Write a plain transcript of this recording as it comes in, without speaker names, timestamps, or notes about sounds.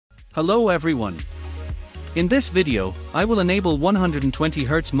Hello everyone. In this video, I will enable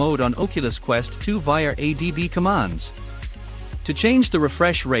 120Hz mode on Oculus Quest 2 via ADB commands. To change the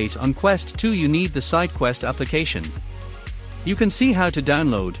refresh rate on Quest 2 you need the SideQuest application. You can see how to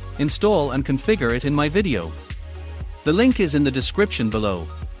download, install and configure it in my video. The link is in the description below.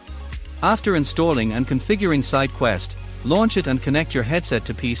 After installing and configuring SideQuest, launch it and connect your headset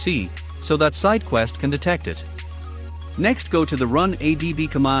to PC, so that SideQuest can detect it. Next go to the Run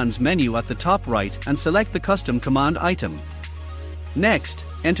ADB Commands menu at the top right and select the custom command item. Next,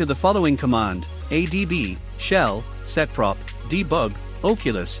 enter the following command, ADB, shell, setprop, debug,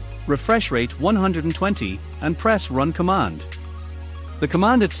 Oculus, refreshrate 120, and press Run command. The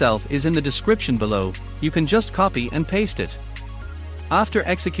command itself is in the description below, you can just copy and paste it. After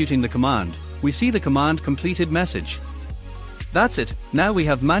executing the command, we see the command completed message. That's it, now we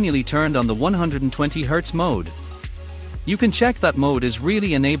have manually turned on the 120Hz mode. You can check that mode is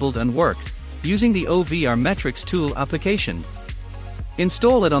really enabled and worked, using the OVR Metrics tool application.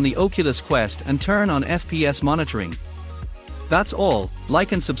 Install it on the Oculus Quest and turn on FPS monitoring. That's all,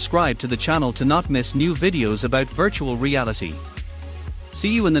 like and subscribe to the channel to not miss new videos about virtual reality.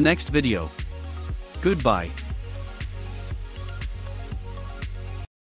 See you in the next video. Goodbye.